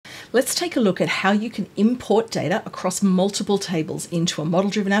Let's take a look at how you can import data across multiple tables into a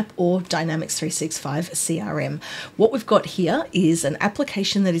model-driven app or Dynamics 365 CRM. What we've got here is an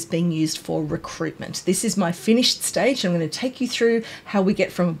application that is being used for recruitment. This is my finished stage. I'm going to take you through how we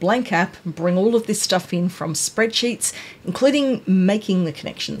get from a blank app and bring all of this stuff in from spreadsheets, including making the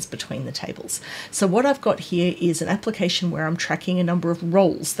connections between the tables. So what I've got here is an application where I'm tracking a number of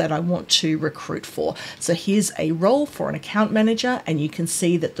roles that I want to recruit for. So here's a role for an account manager, and you can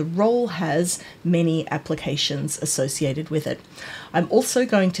see that the role has many applications associated with it. I'm also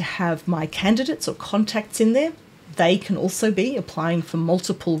going to have my candidates or contacts in there. They can also be applying for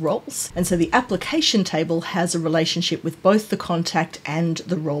multiple roles. And so the application table has a relationship with both the contact and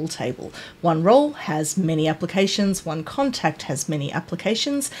the role table. One role has many applications, one contact has many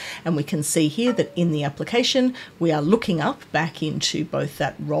applications, and we can see here that in the application, we are looking up back into both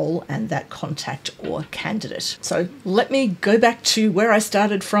that role and that contact or candidate. So let me go back to where I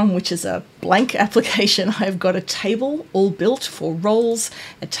started from, which is a blank application. I've got a table all built for roles,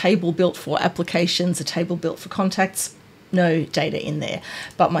 a table built for applications, a table built for contacts. No data in there.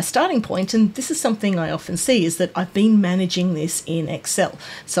 But my starting point, and this is something I often see, is that I've been managing this in Excel.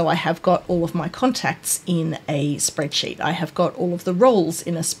 So I have got all of my contacts in a spreadsheet. I have got all of the roles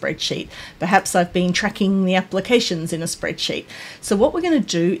in a spreadsheet. Perhaps I've been tracking the applications in a spreadsheet. So what we're going to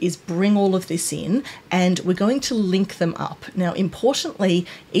do is bring all of this in, and we're going to link them up. Now, importantly,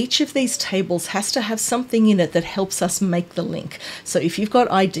 each of these tables has to have something in it that helps us make the link. So if you've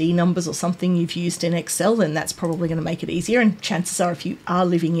got ID numbers or something you've used in Excel, then that's probably going to make it easier. And chances are, if you are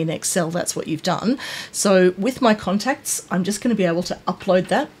living in Excel, that's what you've done. So with my contacts, I'm just going to be able to upload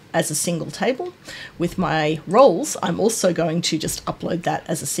that as a single table. With my roles, I'm also going to just upload that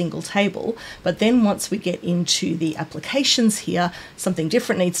as a single table. But then once we get into the applications here, something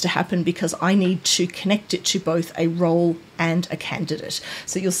different needs to happen because I need to connect it to both a role and a candidate.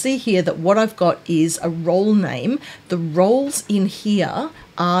 So you'll see here that what I've got is a role name. The roles in here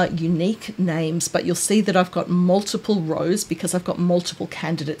are unique names, but you'll see that I've got multiple rows because I've got multiple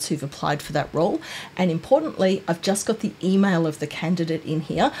candidates who've applied for that role. And importantly, I've just got the email of the candidate in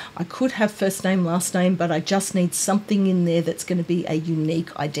here. I could have first name, last name, but I just need something in there that's going to be a unique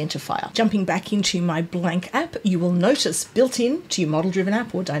identifier. Jumping back into my blank app, you will notice built in to your model-driven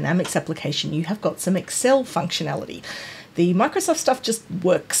app or Dynamics application, you have got some Excel functionality. The Microsoft stuff just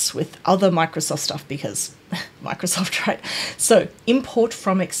works with other Microsoft stuff because Microsoft, right? So import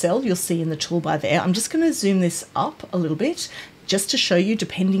from Excel, you'll see in the toolbar there. I'm just going to zoom this up a little bit just to show you,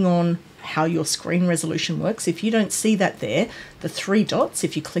 depending on how your screen resolution works. If you don't see that there, the three dots,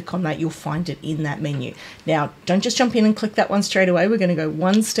 if you click on that, you'll find it in that menu. Now, don't just jump in and click that one straight away. We're going to go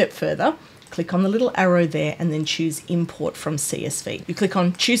one step further. Click on the little arrow there and then choose Import from CSV. You click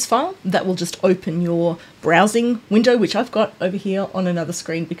on Choose File, that will just open your browsing window, which I've got over here on another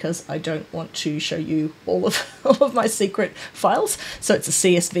screen because I don't want to show you all of my secret files. So it's a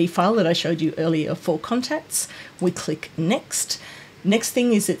CSV file that I showed you earlier for contacts. We click Next. Next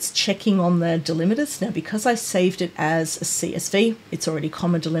thing is it's checking on the delimiters. Now, because I saved it as a CSV, it's already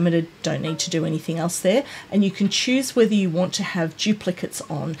comma delimited, don't need to do anything else there. And you can choose whether you want to have duplicates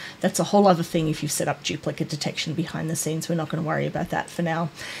on. That's a whole other thing if you've set up duplicate detection behind the scenes. We're not going to worry about that for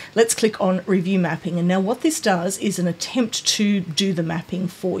now. Let's click on Review Mapping. And now what this does is an attempt to do the mapping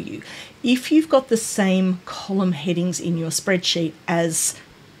for you. If you've got the same column headings in your spreadsheet as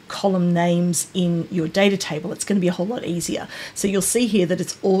column names in your data table, it's going to be a whole lot easier. So you'll see here that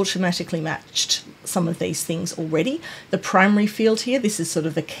it's automatically matched some of these things already. The primary field here, this is sort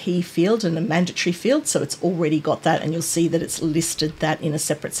of a key field and a mandatory field, so it's already got that, and you'll see that it's listed that in a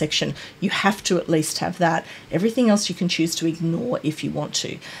separate section. You have to at least have that. Everything else you can choose to ignore if you want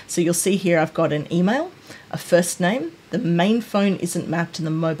to. So you'll see here I've got an email, a first name, the main phone isn't mapped and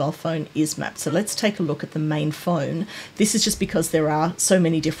the mobile phone is mapped. So let's take a look at the main phone. This is just because there are so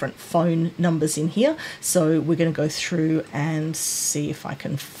many different phone numbers in here. So we're going to go through and see if I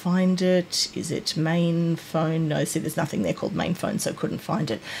can find it. Is it main phone? No, see there's nothing there called main phone, so I couldn't find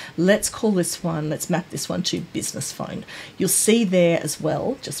it. Let's call this one, let's map this one to business phone. You'll see there as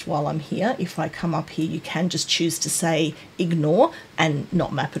well, just while I'm here, if I come up here, you can just choose to say ignore and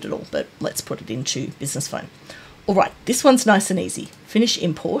not map it at all, but let's put it into business phone. All right, this one's nice and easy. Finish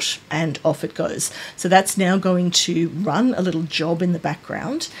import and off it goes. So that's now going to run a little job in the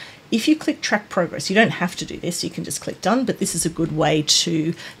background. If you click track progress, you don't have to do this, you can just click done, but this is a good way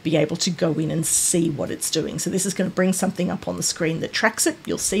to be able to go in and see what it's doing. So this is going to bring something up on the screen that tracks it.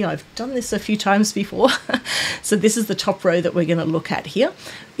 You'll see I've done this a few times before. So this is the top row that we're going to look at here.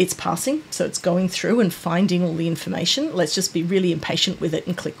 It's passing, so it's going through and finding all the information. Let's just be really impatient with it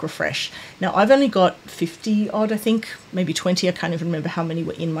and click refresh. Now I've only got 50 odd, I think, maybe 20. I can't even remember how many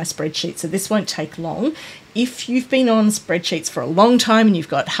were in my spreadsheet, so this won't take long. If you've been on spreadsheets for a long time and you've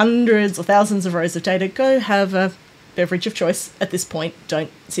got hundreds or thousands of rows of data, go have a beverage of choice at this point. Don't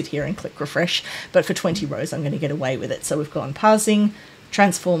sit here and click refresh, but for 20 rows I'm going to get away with it. So we've gone parsing,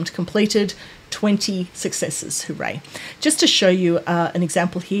 transformed, completed, 20 successes, hooray. Just to show you an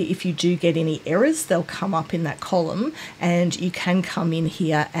example here, if you do get any errors, they'll come up in that column, and you can come in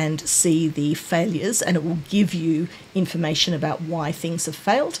here and see the failures, and it will give you information about why things have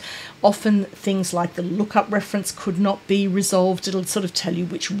failed. Often things like the lookup reference could not be resolved. It'll sort of tell you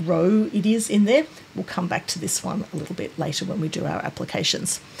which row it is in there. We'll come back to this one a little bit later when we do our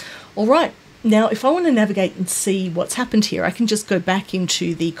applications. All right. Now, if I want to navigate and see what's happened here, I can just go back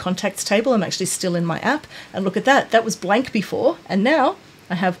into the contacts table. I'm actually still in my app, and look at that. That was blank before, and now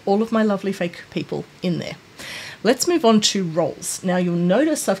I have all of my lovely fake people in there. Let's move on to roles. Now you'll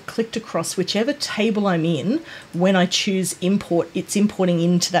notice I've clicked across whichever table I'm in. When I choose import, it's importing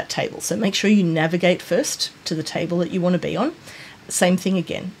into that table. So make sure you navigate first to the table that you want to be on. Same thing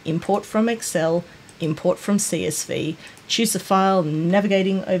again, import from Excel, import from CSV, choose a file,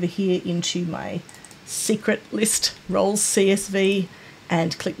 navigating over here into my secret list, roles CSV,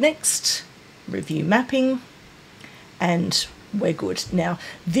 and click next, review mapping, and we're good. Now,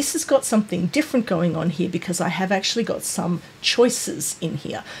 this has got something different going on here because I have actually got some choices in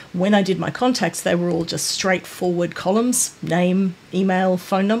here. When I did my contacts, they were all just straightforward columns, name, email,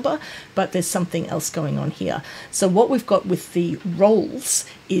 phone number, but there's something else going on here. So what we've got with the roles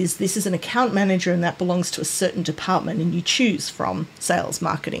is this is an account manager, and that belongs to a certain department, and you choose from sales,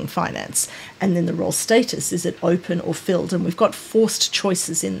 marketing, finance. And then the role status, is it open or filled? And we've got forced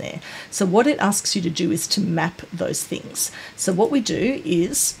choices in there. So what it asks you to do is to map those things. So what we do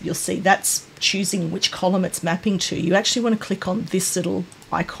is, you'll see that's choosing which column it's mapping to. You actually want to click on this little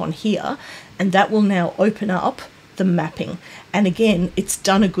icon here, and that will now open up the mapping. And again, it's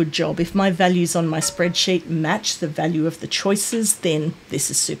done a good job. If my values on my spreadsheet match the value of the choices, then this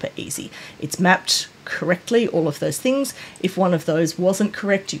is super easy. It's mapped correctly, all of those things. If one of those wasn't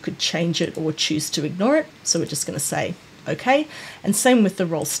correct, you could change it or choose to ignore it. So we're just going to say okay. And same with the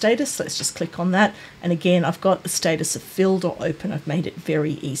role status. Let's just click on that. And again, I've got the status of filled or open. I've made it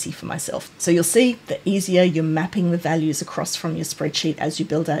very easy for myself. So you'll see the easier you're mapping the values across from your spreadsheet as you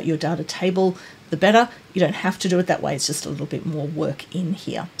build out your data table, the better. You don't have to do it that way. It's just a little bit more work in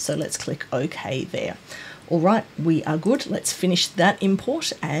here. So let's click OK there. All right, we are good. Let's finish that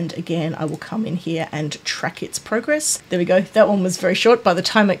import. And again, I will come in here and track its progress. There we go. That one was very short. By the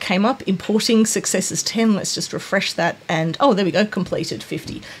time it came up, importing successes 10. Let's just refresh that. And oh, there we go, completed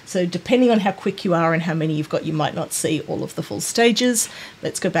 50. So depending on how quick you are and how many you've got, you might not see all of the full stages.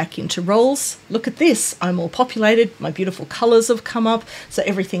 Let's go back into roles. Look at this. I'm all populated. My beautiful colors have come up. So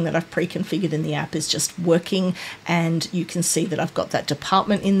everything that I've pre-configured in the app is just working. And you can see that I've got that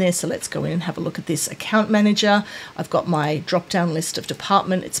department in there. So let's go in and have a look at this account manager. I've got my drop-down list of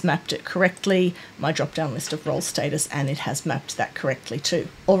department, it's mapped it correctly, my drop-down list of role status, and it has mapped that correctly too.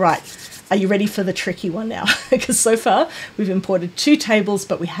 All right, are you ready for the tricky one now? Because so far we've imported 2 tables,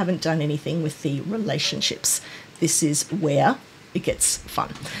 but we haven't done anything with the relationships. This is where it gets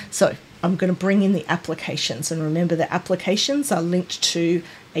fun. So I'm going to bring in the applications, and remember the applications are linked to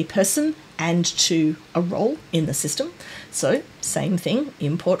a person and to a role in the system. So same thing,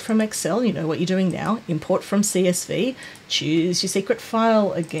 import from Excel, you know what you're doing now, import from CSV, choose your secret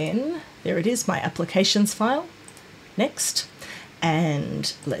file again. There it is, my applications file. Next,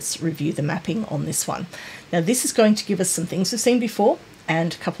 and let's review the mapping on this one. Now this is going to give us some things we've seen before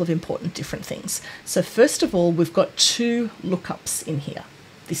and a couple of important different things. So first of all, we've got 2 lookups in here.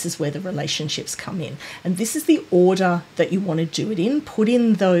 This is where the relationships come in. And this is the order that you want to do it in. Put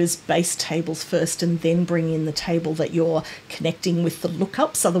in those base tables first and then bring in the table that you're connecting with the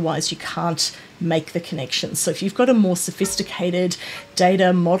lookups. Otherwise, you can't make the connections. So if you've got a more sophisticated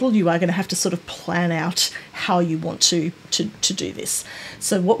data model, you are going to have to sort of plan out how you want to do this.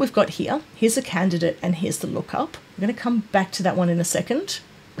 So what we've got here, here's a candidate and here's the lookup. I'm going to come back to that one in a second.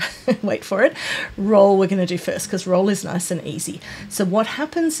 Wait for it. Role we're going to do first because role is nice and easy. So what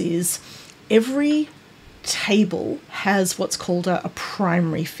happens is every table has what's called a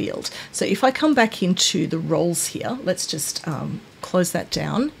primary field. So if I come back into the roles here, let's just close that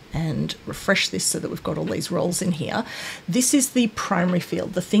down and refresh this so that we've got all these roles in here. This is the primary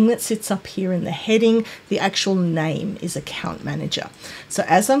field, the thing that sits up here in the heading. The actual name is account manager. So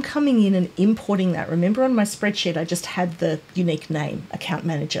as I'm coming in and importing that, remember on my spreadsheet I just had the unique name account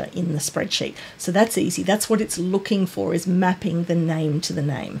manager in the spreadsheet. So that's easy. That's what it's looking for, is mapping the name to the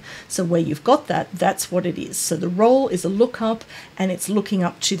name. So where you've got that, that's what it is. So the role is a lookup and it's looking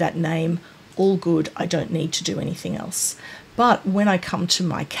up to that name. All good. I don't need to do anything else. But when I come to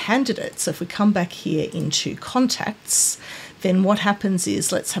my candidates, so if we come back here into contacts, then what happens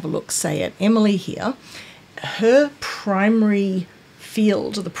is, let's have a look, say at Emily here, her primary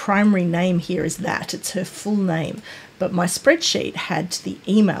field, or the primary name here is that, it's her full name. But my spreadsheet had the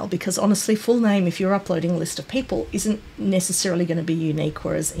email, because honestly, full name, if you're uploading a list of people, isn't necessarily going to be unique,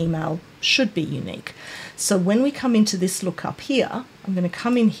 whereas email should be unique. So when we come into this lookup here, I'm going to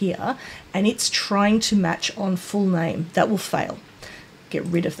come in here and it's trying to match on full name. That will fail. Get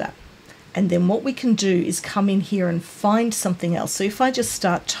rid of that. And then what we can do is come in here and find something else. So if I just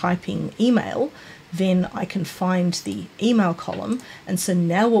start typing email, then I can find the email column. And so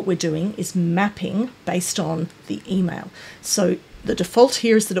now what we're doing is mapping based on the email. So the default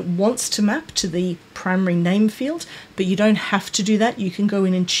here is that it wants to map to the primary name field, but you don't have to do that. You can go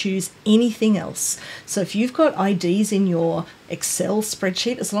in and choose anything else. So if you've got IDs in your Excel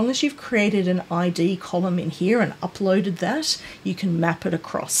spreadsheet, as long as you've created an ID column in here and uploaded that, you can map it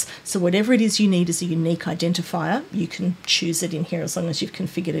across. So whatever it is you need as a unique identifier, you can choose it in here as long as you've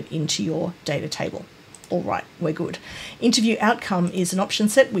configured it into your data table. All right, we're good. Interview outcome is an option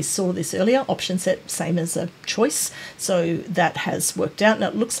set. We saw this earlier. Option set, same as a choice. So that has worked out. Now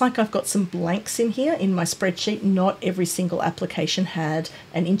it looks like I've got some blanks in here in my spreadsheet. Not every single application had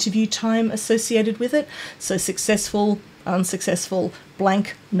an interview time associated with it. So successful, unsuccessful,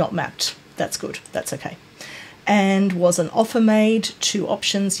 blank, not mapped. That's good. That's okay. And was an offer made? 2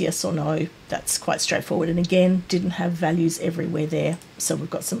 options, yes or no. That's quite straightforward. And again, didn't have values everywhere there. So we've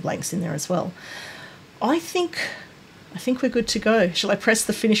got some blanks in there as well. I think we're good to go. Shall I press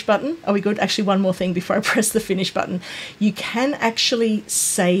the finish button? Are we good? Actually, one more thing before I press the finish button. You can actually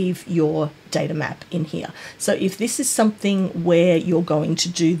save your data map in here. So if this is something where you're going to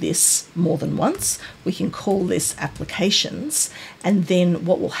do this more than once, we can call this applications. And then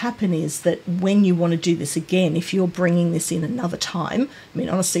what will happen is that when you want to do this again, if you're bringing this in another time, I mean,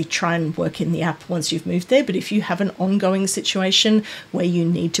 honestly, try and work in the app once you've moved there. But if you have an ongoing situation where you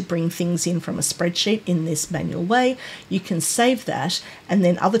need to bring things in from a spreadsheet in this manual way, you can save that. And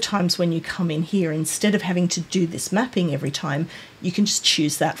then other times when you come in here, instead of having to do this mapping every time, you can just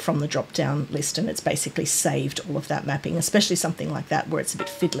choose that from the drop-down list and it's basically saved all of that mapping, especially something like that where it's a bit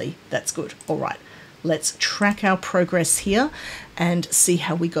fiddly. That's good. All right. Let's track our progress here and see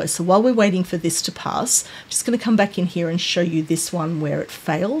how we go. So while we're waiting for this to pass, I'm just going to come back in here and show you this one where it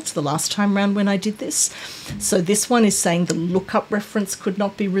failed the last time round when I did this. So this one is saying the lookup reference could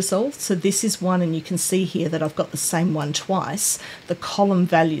not be resolved. So this is one, and you can see here that I've got the same one twice, the column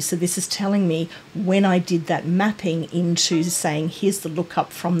value. So this is telling me when I did that mapping into saying here's the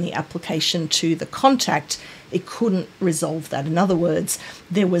lookup from the application to the contact, it couldn't resolve that. In other words,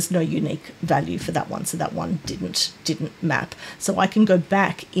 there was no unique value for that one, so that one didn't map. So I can go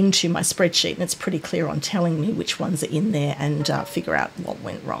back into my spreadsheet and it's pretty clear on telling me which ones are in there and figure out what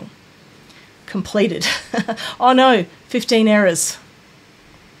went wrong. Completed. Oh no, 15 errors.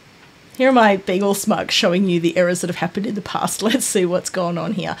 Here am I being all smug, showing you the errors that have happened in the past. Let's see what's gone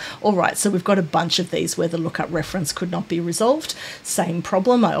on here. All right, so we've got a bunch of these where the lookup reference could not be resolved. Same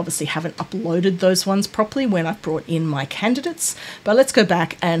problem. I obviously haven't uploaded those ones properly when I've brought in my candidates. But let's go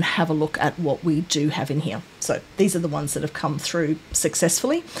back and have a look at what we do have in here. So these are the ones that have come through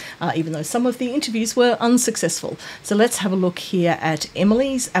successfully, even though some of the interviews were unsuccessful. So let's have a look here at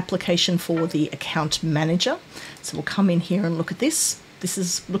Emily's application for the account manager. So we'll come in here and look at this. This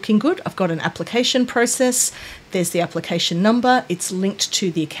is looking good. I've got an application process. There's the application number. It's linked to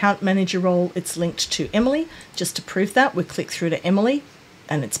the account manager role. It's linked to Emily. Just to prove that, we click through to Emily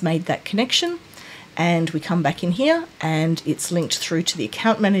and it's made that connection. And we come back in here and it's linked through to the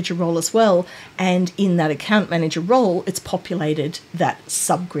account manager role as well. And in that account manager role, it's populated that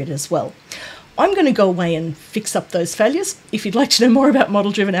subgrid as well. I'm going to go away and fix up those failures. If you'd like to know more about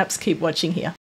model-driven apps, keep watching here.